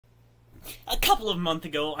A couple of months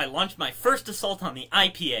ago, I launched my first assault on the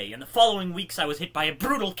IPA. In the following weeks, I was hit by a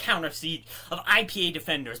brutal counter-siege of IPA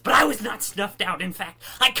defenders, but I was not snuffed out. In fact,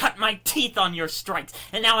 I cut my teeth on your strikes,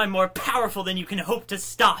 and now I'm more powerful than you can hope to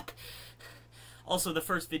stop. Also, the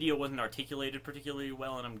first video wasn't articulated particularly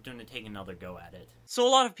well, and I'm going to take another go at it. So a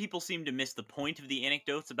lot of people seem to miss the point of the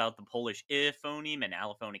anecdotes about the Polish I phoneme and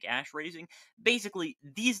allophonic ash raising. Basically,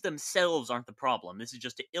 these themselves aren't the problem. This is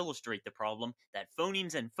just to illustrate the problem that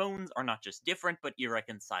phonemes and phones are not just different, but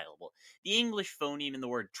irreconcilable. The English phoneme in the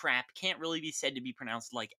word trap can't really be said to be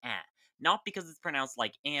pronounced like ah. Not because it's pronounced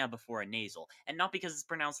like before a nasal, and not because it's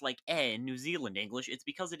pronounced like in New Zealand English, it's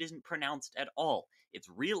because it isn't pronounced at all. It's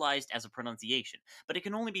realized as a pronunciation, but it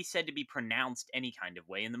can only be said to be pronounced any kind of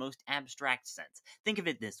way in the most abstract sense. Think of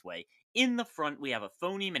it this way. In the front, we have a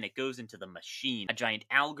phoneme and it goes into the machine, a giant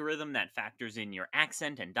algorithm that factors in your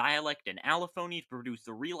accent and dialect and allophony to produce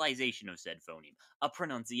the realization of said phoneme, a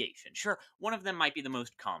pronunciation. Sure, one of them might be the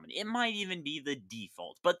most common, it might even be the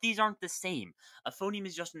default, but these aren't the same. A phoneme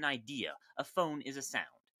is just an idea, a phone is a sound.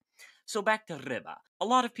 So back to ryba. A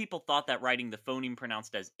lot of people thought that writing the phoneme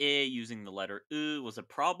pronounced as I using the letter U was a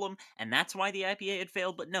problem, and that's why the IPA had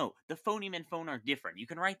failed, but no, the phoneme and phone are different. You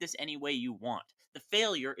can write this any way you want. The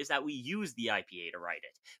failure is that we use the IPA to write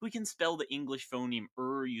it. We can spell the English phoneme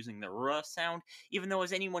using the R sound, even though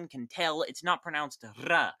as anyone can tell, it's not pronounced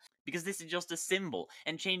R, because this is just a symbol,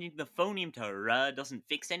 and changing the phoneme to R doesn't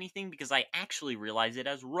fix anything because I actually realize it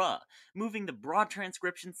as R. Moving the broad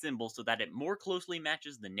transcription symbol so that it more closely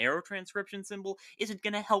matches the narrow transcription symbol isn't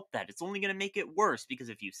going to help that. It's only going to make it worse, because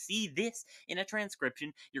if you see this in a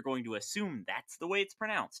transcription, you're going to assume that's the way it's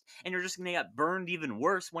pronounced, and you're just going to get burned even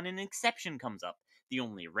worse when an exception comes up. The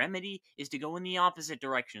only remedy is to go in the opposite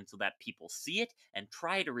direction so that people see it and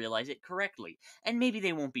try to realize it correctly. And maybe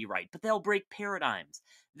they won't be right, but they'll break paradigms.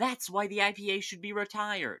 That's why the IPA should be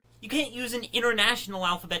retired. You can't use an international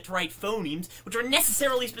alphabet to write phonemes, which are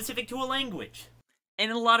necessarily specific to a language. And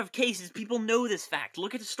in a lot of cases, people know this fact.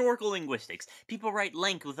 Look at historical linguistics. People write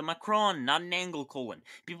length with a macron, not an angle colon.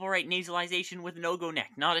 People write nasalization with an ogonek,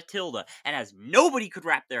 not a tilde. And as nobody could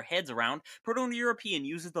wrap their heads around, Proto-European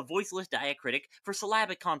uses the voiceless diacritic for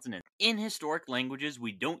syllabic consonants. In historic languages,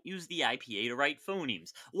 we don't use the IPA to write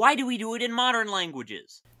phonemes. Why do we do it in modern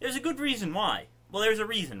languages? There's a good reason why. Well, there's a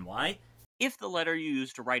reason why. If the letter you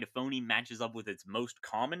use to write a phoneme matches up with its most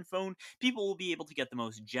common phone, people will be able to get the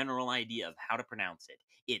most general idea of how to pronounce it.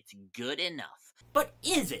 It's good enough. But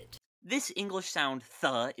is it? This English sound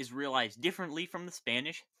th is realized differently from the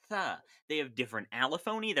Spanish th. They have different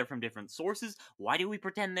allophony, they're from different sources. Why do we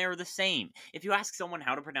pretend they're the same? If you ask someone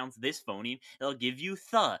how to pronounce this phoneme, they'll give you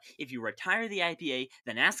th. If you retire the IPA,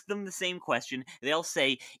 then ask them the same question, they'll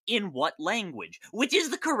say, in what language? Which is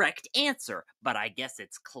the correct answer, but I guess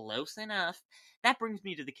it's close enough. That brings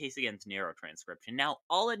me to the case against narrow transcription. Now,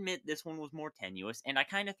 I'll admit this one was more tenuous, and I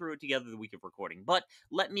kind of threw it together the week of recording, but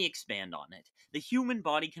let me expand on it. The human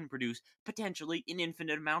body can produce, potentially, an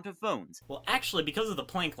infinite amount of phones. Well, actually, because of the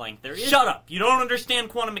Planck length, there is— Shut up! You don't understand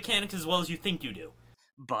quantum mechanics as well as you think you do.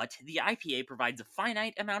 But the IPA provides a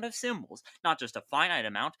finite amount of symbols. Not just a finite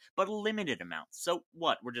amount, but a limited amount. So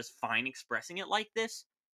what, we're just fine expressing it like this?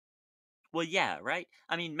 Well, yeah, right?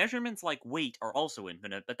 I mean, measurements like weight are also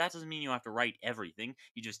infinite, but that doesn't mean you have to write everything.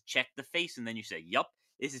 You just check the face and then you say, yup,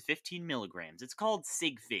 this is 15 milligrams. It's called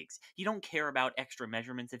sig figs. You don't care about extra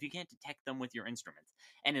measurements if you can't detect them with your instruments.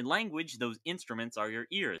 And in language, those instruments are your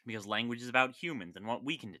ears, because language is about humans and what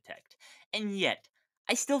we can detect. And yet,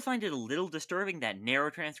 I still find it a little disturbing that narrow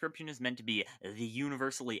transcription is meant to be the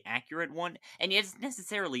universally accurate one, and yet it's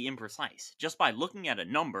necessarily imprecise. Just by looking at a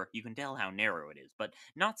number, you can tell how narrow it is, but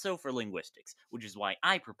not so for linguistics, which is why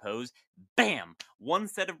I propose, BAM! One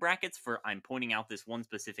set of brackets for I'm pointing out this one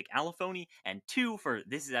specific allophony, and two for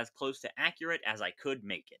this is as close to accurate as I could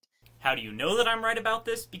make it. How do you know that I'm right about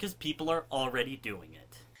this? Because people are already doing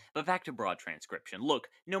it. But back to broad transcription. Look,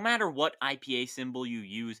 no matter what IPA symbol you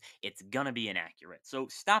use, it's gonna be inaccurate. So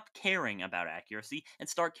stop caring about accuracy and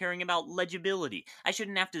start caring about legibility. I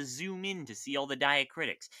shouldn't have to zoom in to see all the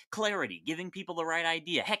diacritics. Clarity, giving people the right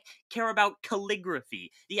idea. Heck, care about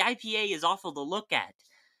calligraphy. The IPA is awful to look at.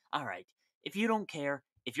 Alright, if you don't care,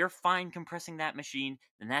 if you're fine compressing that machine,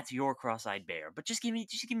 then that's your cross-eyed bear. But just give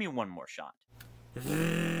me one more shot.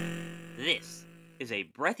 This is a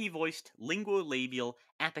breathy-voiced, linguolabial,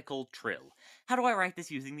 apical trill. How do I write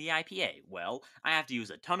this using the IPA? Well, I have to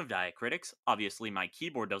use a ton of diacritics. Obviously, my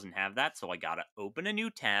keyboard doesn't have that, so I gotta open a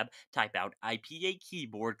new tab, type out IPA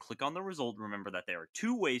keyboard, click on the result. Remember that there are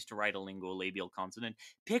two ways to write a linguolabial consonant.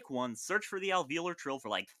 Pick one, search for the alveolar trill for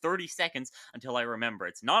like 30 seconds until I remember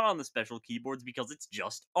it's not on the special keyboards because it's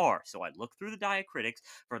just R. So I look through the diacritics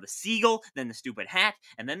for the seagull, then the stupid hat,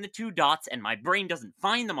 and then the two dots, and my brain doesn't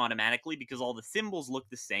find them automatically because all the symbols look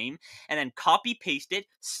the same, and then copy paste it,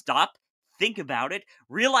 stop, think about it,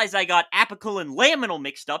 realize I got apical and laminal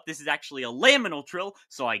mixed up. This is actually a laminal trill,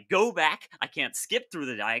 so I go back. I can't skip through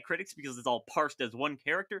the diacritics because it's all parsed as one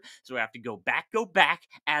character, so I have to go back,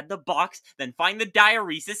 add the box, then find the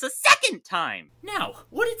diaresis a second time. Now,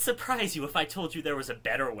 would it surprise you if I told you there was a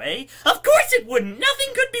better way? Of course it wouldn't!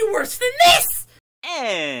 Nothing could be worse than this!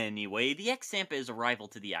 Anyway, the X-Sampa is a rival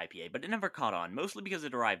to the IPA, but it never caught on, mostly because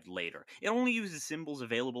it arrived later. It only uses symbols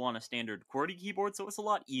available on a standard QWERTY keyboard, so it's a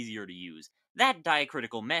lot easier to use. That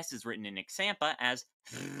diacritical mess is written in X-Sampa as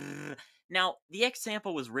Now, the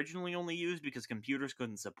X-Sampa was originally only used because computers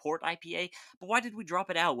couldn't support IPA, but why did we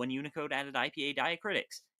drop it out when Unicode added IPA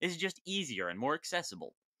diacritics? It's just easier and more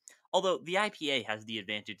accessible. Although, the IPA has the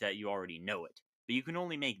advantage that you already know it, but you can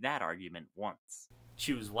only make that argument once.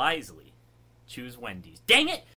 Choose wisely. Choose Wendy's. Dang it!